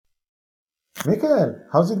Michael,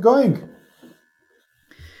 how's it going?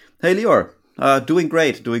 Hey Lior, doing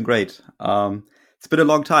great, doing great. It's been a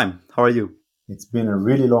long time. How are you? It's been a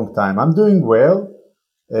really long time. I'm doing well.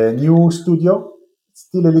 A new studio.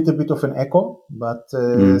 Still a little bit of an echo, but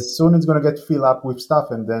Mm. soon it's going to get filled up with stuff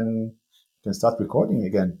and then you can start recording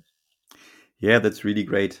again. Yeah, that's really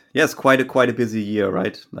great. Yes, quite a busy year,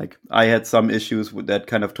 right? Like I had some issues that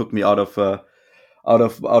kind of took me out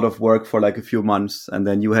of work for like a few months, and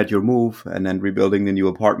then you had your move, and then rebuilding the new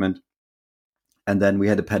apartment, and then we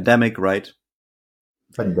had a pandemic, right?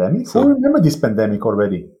 Pandemic? Who So remember this pandemic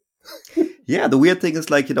already? yeah, the weird thing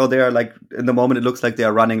is like they are like in the moment it looks like they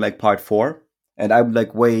are running like part four, and I'm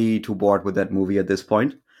like way too bored with that movie at this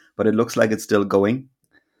point, but it looks like it's still going.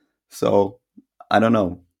 So I don't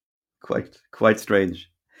know. Quite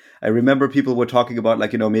strange. I remember people were talking about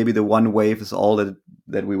like maybe the one wave is all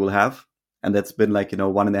that we will have, and that's been like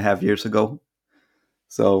 1.5 years ago.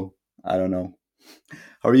 So I don't know.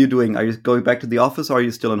 How are you doing? Are you going back to the office, or are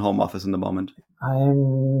you still in home office in the moment?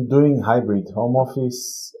 I'm doing hybrid home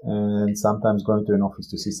office and sometimes going to an office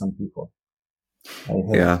to see some people. I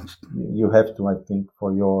have, Yeah, you have to, I think,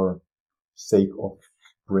 for your sake of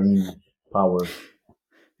brain power.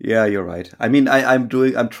 yeah, you're right. I mean, I'm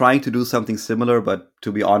trying to do something similar, but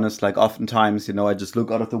to be honest, like oftentimes, I just look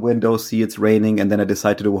out of the window, see it's raining, and then I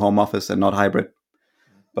decide to do home office and not hybrid.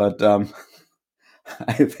 But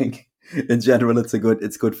I think in general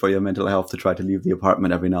it's good for your mental health to try to leave the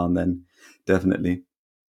apartment every now and then. Definitely.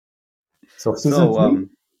 So season So three,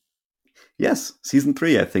 yes, season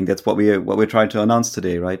three. I think that's what we're trying to announce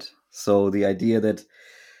today, right? So the idea that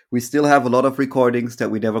we still have a lot of recordings that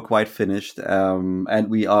we never quite finished, and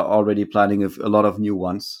we are already planning a lot of new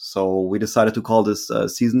ones. So we decided to call this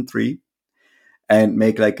season three and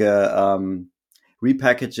make like a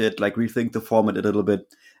repackage it, like rethink the format a little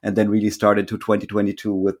bit, and then really start into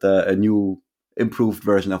 2022 with a new improved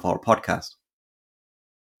version of our podcast.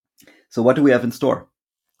 So what do we have in store?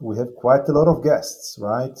 we have quite a lot of guests,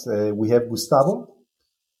 right? We have Gustavo,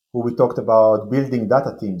 who we talked about building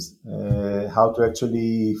data teams, how to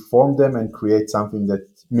actually form them and create something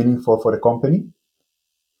that's meaningful for the company.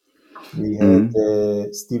 We had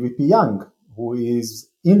Mm, Stevie P. Young, who is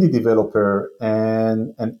indie developer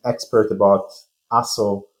and an expert about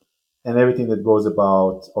ASO and everything that goes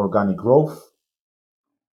about organic growth.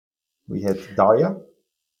 We had Daria,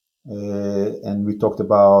 and we talked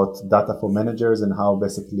about data for managers and how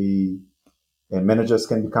basically managers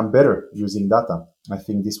can become better using data. I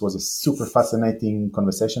think this was a super fascinating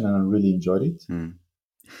conversation and I really enjoyed it. mm.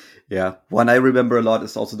 Yeah, one I remember a lot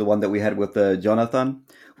is also the one that we had with Jonathan,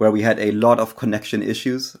 where we had a lot of connection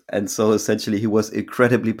issues, and so essentially he was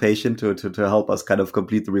incredibly patient to help us kind of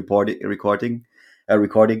complete the recording.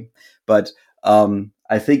 But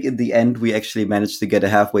I think in the end we actually managed to get a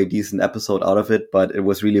halfway decent episode out of it, but it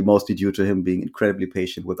was really mostly due to him being incredibly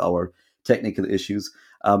patient with our technical issues.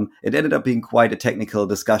 It ended up being quite a technical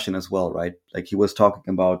discussion as well, right? Like he was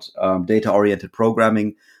talking about data-oriented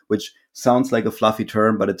programming, which sounds like a fluffy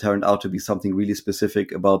term, but it turned out to be something really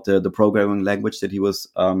specific about the programming language that he was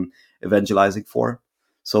evangelizing for.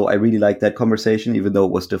 So I really liked that conversation, even though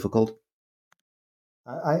it was difficult.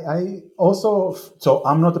 I also, so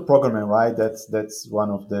I'm not a programmer, right? That's one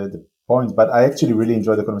of the points, but I actually really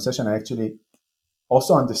enjoyed the conversation. I actually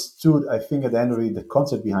also understood, I think at the end of it, the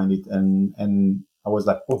concept behind it. And I was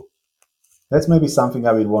like, oh, that's maybe something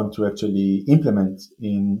I will want to actually implement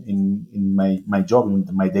in my job, in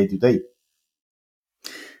my day to day.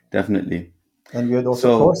 Definitely. And we had also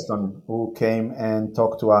So Torsten who came and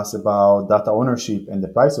talked to us about data ownership and the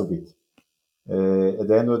price of it. At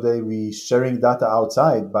the end of the day, we sharing data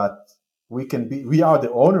outside, but we are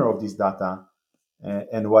the owner of this data.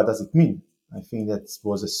 And what does it mean? I think that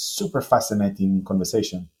was a super fascinating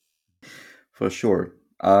conversation. for sure.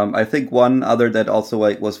 I think one other that also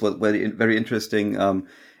like was very interesting.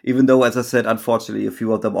 Even though, as I said, unfortunately, a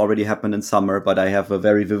few of them already happened in summer, but I have a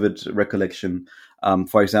very vivid recollection.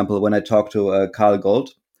 For example, when I talked to Carl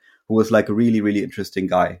Gold, who was like a really really interesting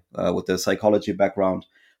guy with a psychology background,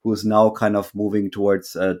 who is now kind of moving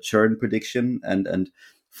towards churn prediction and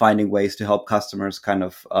finding ways to help customers kind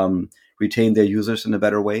of retain their users in a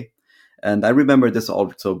better way. And I remember this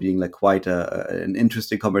also being like quite an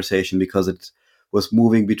interesting conversation because it was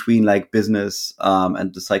moving between like business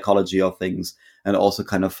and the psychology of things, and also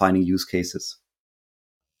kind of finding use cases.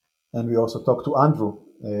 And we also talked to Andrew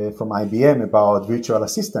from IBM about virtual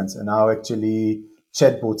assistants and how actually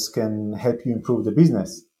chatbots can help you improve the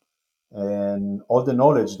business and all the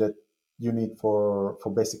knowledge that you need for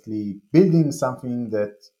basically building something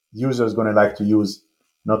that users going to like to use,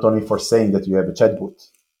 not only for saying that you have a chatbot.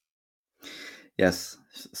 Yes.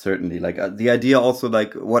 Certainly. Like the idea also,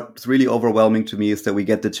 like what's really overwhelming to me is that we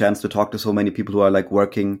get the chance to talk to so many people who are like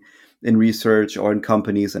working in research or in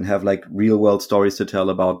companies and have like real world stories to tell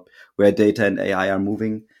about where data and AI are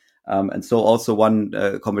moving. And so also one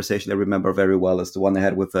conversation I remember very well is the one I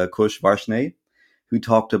had with Kush Varshney, who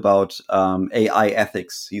talked about AI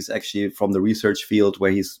ethics. He's actually from the research field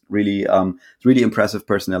where he's really impressive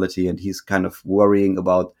personality, and he's kind of worrying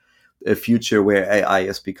about a future where AI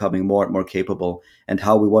is becoming more and more capable, and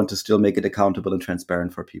how we want to still make it accountable and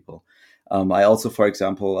transparent for people. I also, for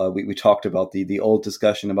example, we talked about the old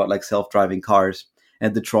discussion about like self-driving cars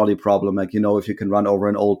and the trolley problem. Like, if you can run over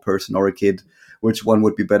an old person or a kid, which one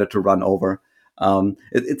would be better to run over?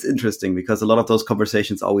 It's interesting because a lot of those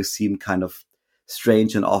conversations always seem kind of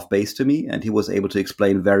strange and off base to me. And he was able to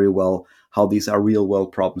explain very well how these are real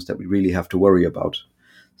world problems that we really have to worry about.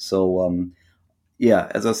 So,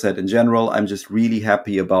 yeah, as I said, in general, I'm just really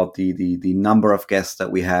happy about the number of guests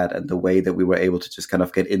that we had and the way that we were able to just kind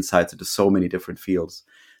of get insights into so many different fields.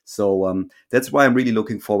 So that's why I'm really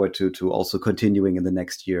looking forward to also continuing in the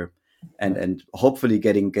next year, and hopefully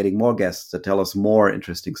getting more guests that tell us more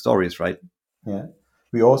interesting stories, right? Yeah.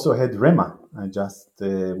 We also had Rema. I just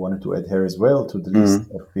wanted to add her as well to the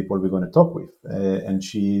list of people we're going to talk with. And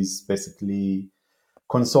she's basically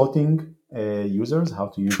consulting users how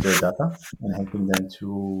to use their data and helping them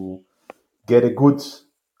to get a good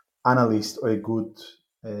analyst or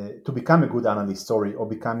to become a good analyst, or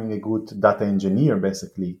becoming a good data engineer,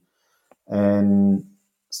 basically, and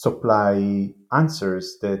supply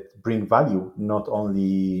answers that bring value, not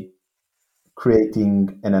only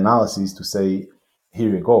creating an analysis to say, here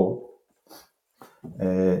you go.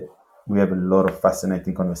 We have a lot of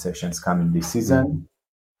fascinating conversations coming this season,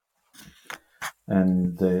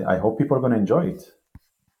 and I hope people are going to enjoy it.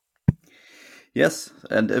 Yes,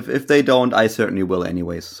 and if they don't, I certainly will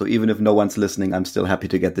anyways. So even if no one's listening, I'm still happy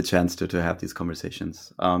to get the chance to have these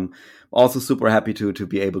conversations. Also super happy to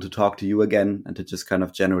be able to talk to you again and to just kind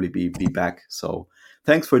of generally be back. So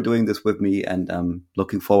thanks for doing this with me, and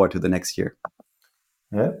looking forward to the next year.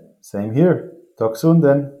 Yeah, same here. Talk soon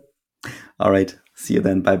then. All right. See you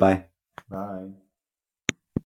then. Bye bye. Bye.